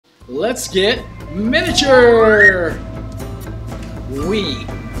Let's get miniature! We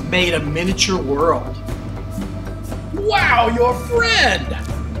made a miniature world. Wow, your friend!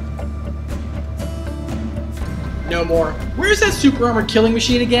 No more. Where's that super armored killing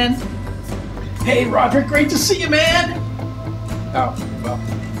machine again? Hey, Roderick, great to see you, man! Oh, well,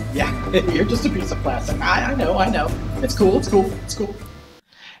 yeah, you're just a piece of plastic. I know. It's cool.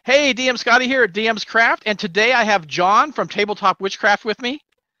 Hey, DM Scotty here at DMsCraft, and today I have John from Tabletop Witchcraft with me.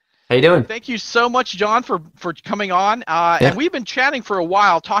 How you doing? Thank you so much, John, for coming on. And we've been chatting for a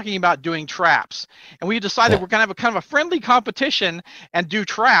while, talking about doing traps. And we decided we're going to have a kind of a friendly competition and do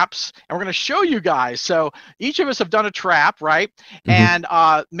traps, and we're going to show you guys. So each of us have done a trap, right? And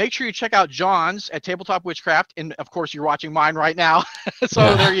make sure you check out John's at Tabletop Witchcraft. And, of course, you're watching mine right now.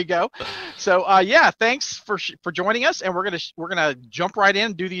 So there you go. So, yeah, thanks for joining us. And we're gonna jump right in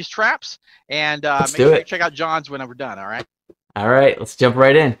and do these traps. And make sure you check out John's when we're done, all right? All right, let's jump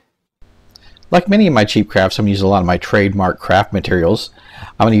right in. Like many of my cheap crafts, I'm going to use a lot of my trademark craft materials.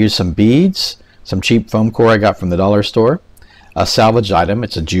 I'm going to use some beads, some cheap foam core I got from the dollar store, a salvaged item,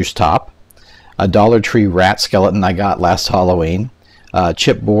 it's a juice top, a Dollar Tree rat skeleton I got last Halloween,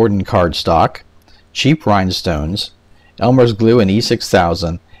 chipboard and cardstock, cheap rhinestones, Elmer's glue and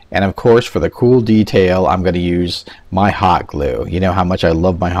E6000, and of course for the cool detail I'm going to use my hot glue. You know how much I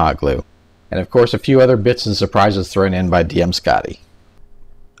love my hot glue. And of course a few other bits and surprises thrown in by DM Scotty.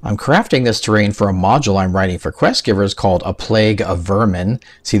 I'm crafting this terrain for a module I'm writing for quest givers called A Plague of Vermin.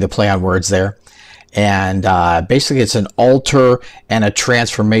 See the play on words there? And basically it's an altar and a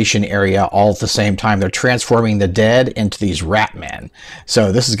transformation area all at the same time. They're transforming the dead into these rat men.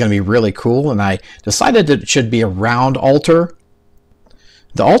 So this is going to be really cool, and I decided that it should be a round altar.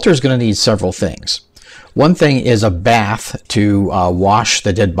 The altar is going to need several things. One thing is a bath to wash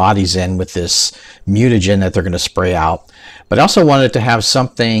the dead bodies in with this mutagen that they're going to spray out. But I also wanted to have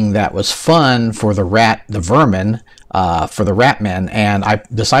something that was fun for the vermin, for the rat men, and I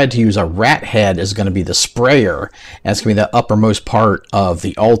decided to use a rat head as going to be the sprayer, and it's going to be the uppermost part of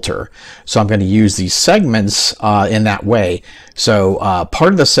the altar. So I'm going to use these segments in that way. So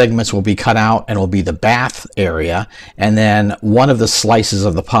part of the segments will be cut out and will be the bath area, and then one of the slices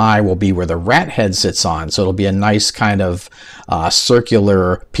of the pie will be where the rat head sits on. So it'll be a nice kind of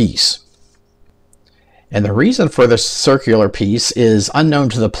circular piece. And the reason for the circular piece is unknown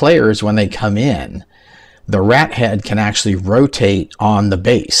to the players when they come in. The rat head can actually rotate on the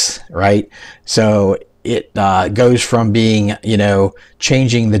base, right? So it goes from being,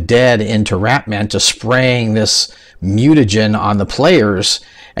 changing the dead into rat men to spraying this mutagen on the players,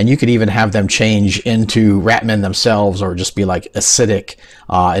 and you could even have them change into rat men themselves or just be like acidic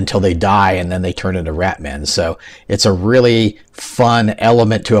until they die and then they turn into rat men. So it's a really fun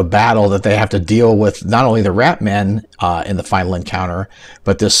element to a battle that they have to deal with, not only the rat men in the final encounter,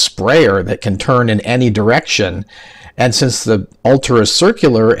 but this sprayer that can turn in any direction. And since the altar is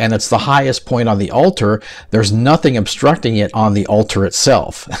circular and it's the highest point on the altar, there's nothing obstructing it on the altar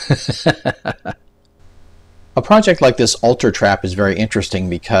itself. A project like this altar trap is very interesting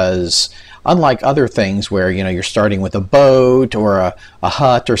because unlike other things where you're starting with a boat or a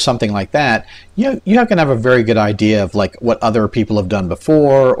hut or something like that, you can have a very good idea of like what other people have done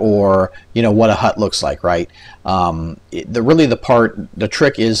before, or what a hut looks like, right? The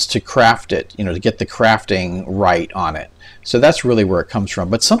trick is to craft it, to get the crafting right on it. So that's really where it comes from.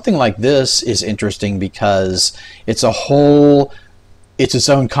 But something like this is interesting because it's its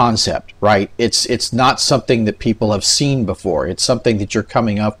own concept, right? It's not something that people have seen before. It's something that you're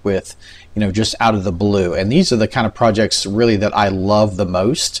coming up with, just out of the blue. And these are the kind of projects really that I love the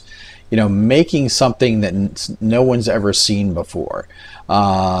most. Making something that no one's ever seen before.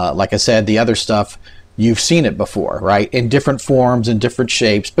 Like I said, the other stuff, you've seen it before, right? In different forms and different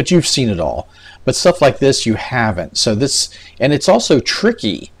shapes, but you've seen it all. But stuff like this, you haven't. So and it's also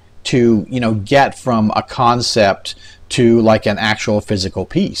tricky to, get from a concept to like an actual physical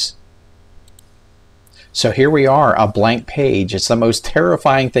piece. So here we are, a blank page. It's the most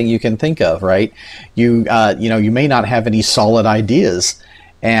terrifying thing you can think of, right? You may not have any solid ideas,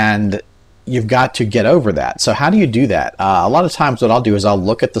 and you've got to get over that. So how do you do that? A lot of times what I'll do is I'll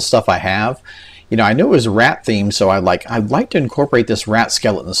look at the stuff I have. I knew it was rat themed, so I'd like to incorporate this rat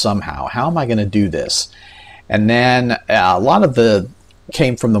skeleton somehow. How am I going to do this? And then a lot of the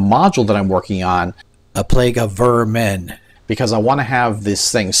came from the module that I'm working on, A Plague of Vermin, because I want to have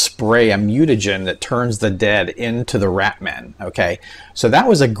this thing spray a mutagen that turns the dead into the rat men. Okay, so that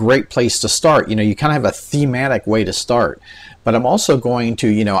was a great place to start. You kind of have a thematic way to start. But I'm also going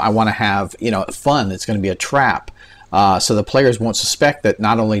to, I want to have, fun. It's going to be a trap. So the players won't suspect that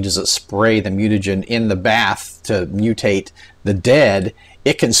not only does it spray the mutagen in the bath to mutate the dead,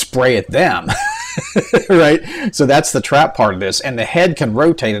 it can spray at them. Right? So that's the trap part of this. And the head can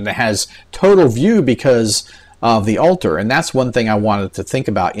rotate, and it has total view because of the altar. And that's one thing I wanted to think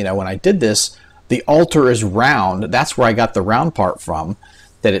about. You know, when I did this, the altar is round. That's where I got the round part from,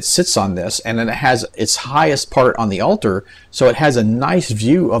 that it sits on this. And then it has its highest part on the altar. So it has a nice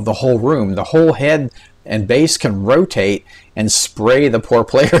view of the whole room. The whole head and base can rotate and spray the poor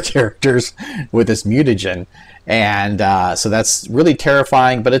player characters with this mutagen. And so that's really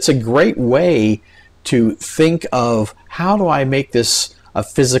terrifying, but it's a great way to think of, how do I make this a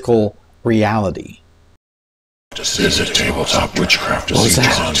physical reality? This is a tabletop witchcraft to see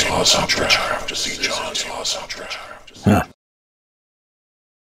John's laws of witchcraft to see John's laws of witchcraft.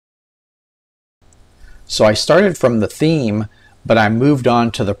 So I started from the theme, but I moved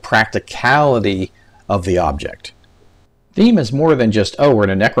on to the practicality of the object. Theme is more than just, oh, we're in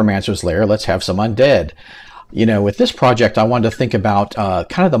a necromancer's lair, let's have some undead. You know, with this project, I wanted to think about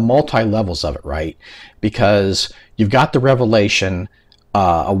kind of the multi-levels of it, right? Because you've got the revelation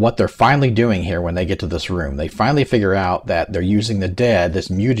of what they're finally doing here when they get to this room. They finally figure out that they're using the dead, this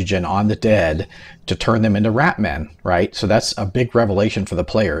mutagen on the dead, to turn them into rat men, right? So that's a big revelation for the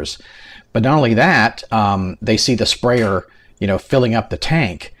players. But not only that, they see the sprayer, you know, filling up the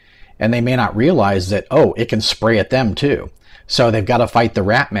tank, and they may not realize that, oh, it can spray at them too. So they've got to fight the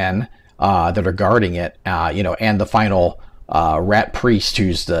rat men that are guarding it, you know, and the final rat priest,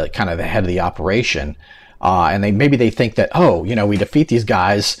 who's the kind of the head of the operation. And maybe they think that, oh, you know, we defeat these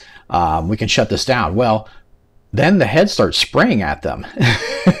guys, we can shut this down. Well, then the head starts spraying at them.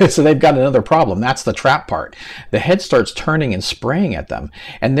 So they've got another problem. That's the trap part. The head starts turning and spraying at them.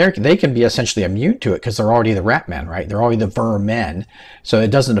 And they can be essentially immune to it because they're already the rat men, right? They're already the vermin. So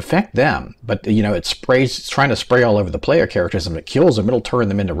it doesn't affect them. But, you know, it's trying to spray all over the player characters, and it kills them. It'll turn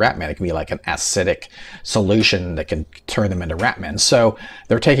them into rat men. It can be like an acidic solution that can turn them into rat men. So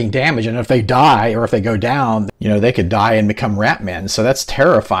they're taking damage. And if they die, or if they go down, you know, they could die and become rat men. So that's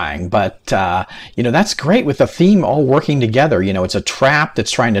terrifying. But, you know, that's great with the theme all working together. You know, it's a trap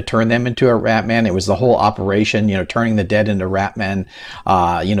that's trying to turn them into a rat man. It was the whole operation, you know, turning the dead into rat men.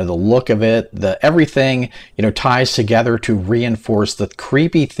 You know, the look of it, everything, you know, ties together to reinforce the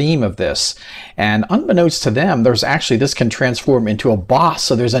creepy theme of this. And unbeknownst to them, this can transform into a boss.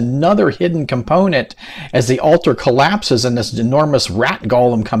 So there's another hidden component as the altar collapses and this enormous rat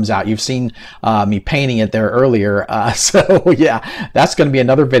golem comes out. You've seen me painting it there earlier. So yeah, that's going to be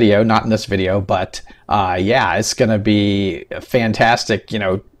another video, not in this video, but yeah, it's going to be fantastic, you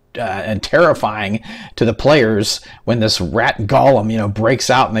know, and terrifying to the players when this rat golem, you know, breaks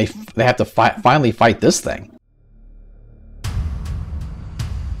out and they have to finally fight this thing.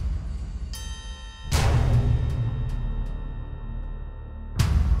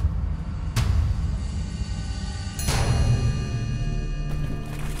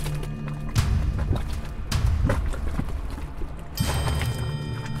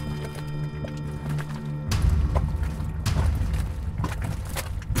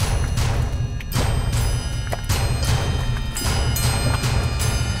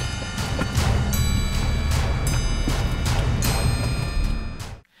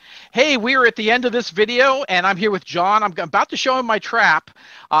 Hey, we're at the end of this video, and I'm here with John. I'm about to show him my trap.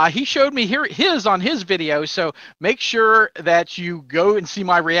 He showed me his on his video, so make sure that you go and see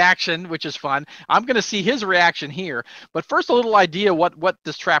my reaction, which is fun. I'm going to see his reaction here. But first, a little idea what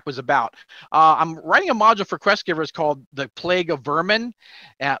this trap was about. I'm writing a module for quest givers called The Plague of Vermin.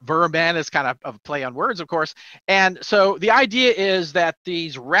 Vermin is kind of a play on words, of course. And so the idea is that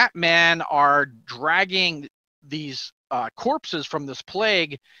these rat men are dragging these corpses from this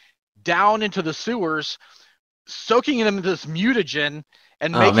plague down into the sewers, soaking them into this mutagen,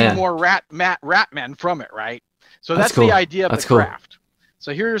 and making more rat men from it, right? So that's cool. The idea of the craft.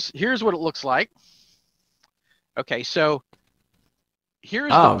 So here's what it looks like. Okay, so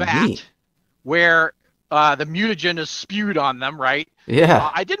here's the vat where the mutagen is spewed on them, right? Yeah.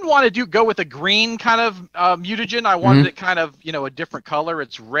 I didn't want to go with a green kind of mutagen. I wanted it kind of, you know, a different color.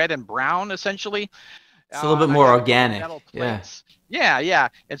 It's red and brown, essentially. It's a little bit more organic. Yeah.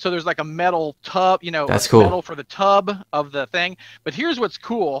 And so there's like a metal tub, you know, that's cool. Metal for the tub of the thing. But here's what's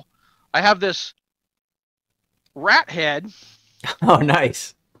cool. I have this rat head. Oh,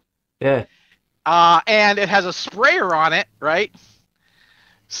 nice. Yeah. And it has a sprayer on it, right?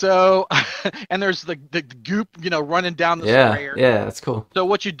 So, and there's the goop, you know, running down the sprayer. Yeah, that's cool. So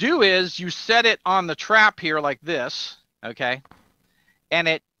what you do is you set it on the trap here like this, okay? And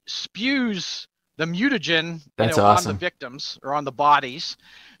it spews the mutagen, on the victims or on the bodies.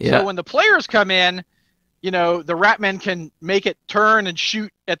 Yeah. So when the players come in, you know, the rat men can make it turn and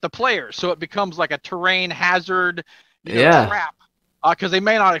shoot at the players. So it becomes like a terrain hazard, trap. Because they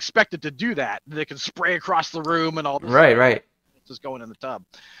may not expect it to do that. They can spray across the room and all this. Right. Just going in the tub.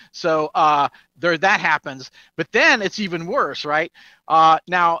 So that happens. But then it's even worse, right?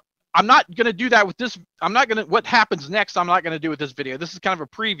 Now, I'm not going to do that with this. What happens next, I'm not going to do with this video. This is kind of a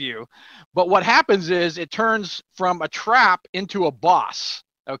preview. But what happens is it turns from a trap into a boss,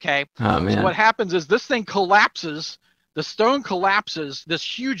 okay? Oh, man. So what happens is this thing collapses. The stone collapses. This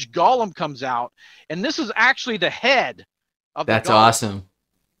huge golem comes out. And this is actually the head of the golem. That's awesome.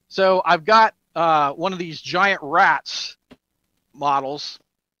 So I've got one of these giant rats models.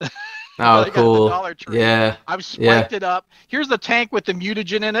 Oh, cool. Yeah. I've spiked it up. Here's the tank with the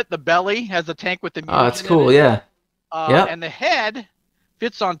mutagen in it. The belly has the tank with the mutagen. Oh, that's cool. Yeah. Yep. And the head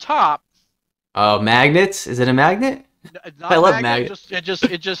fits on top. Oh, magnets? Is it a magnet? I love magnets.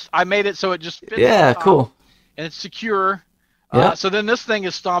 I made it so it just fits. Yeah, on top, cool. And it's secure. Yeah. So then this thing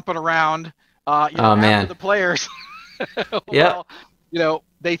is stomping around. Man. The players. Yeah.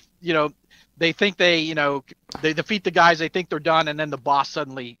 They think they defeat the guys. They think they're done, and then the boss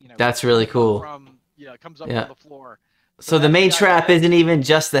suddenly, That's really cool. Comes up from the floor. So the main trap isn't even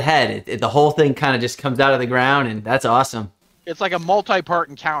just the head. The whole thing kind of just comes out of the ground, and that's awesome. It's like a multi-part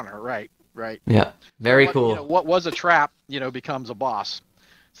encounter, right? Yeah, very cool. What was a trap, becomes a boss.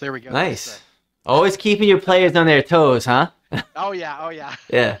 So there we go. Nice. Always keeping your players on their toes, huh? Oh yeah.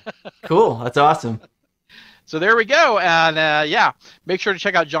 Yeah. Cool. That's awesome. So there we go, and make sure to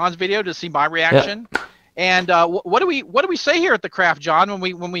check out John's video to see my reaction. Yeah. And what do we say here at the craft, John,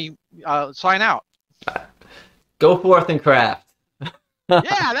 when we sign out? Go forth and craft.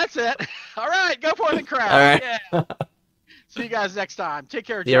 Yeah, that's it. All right, go forth and craft. All right. Yeah. See you guys next time. Take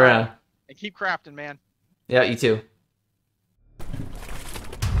care, John. See you around. And keep crafting, man. Yeah, you too.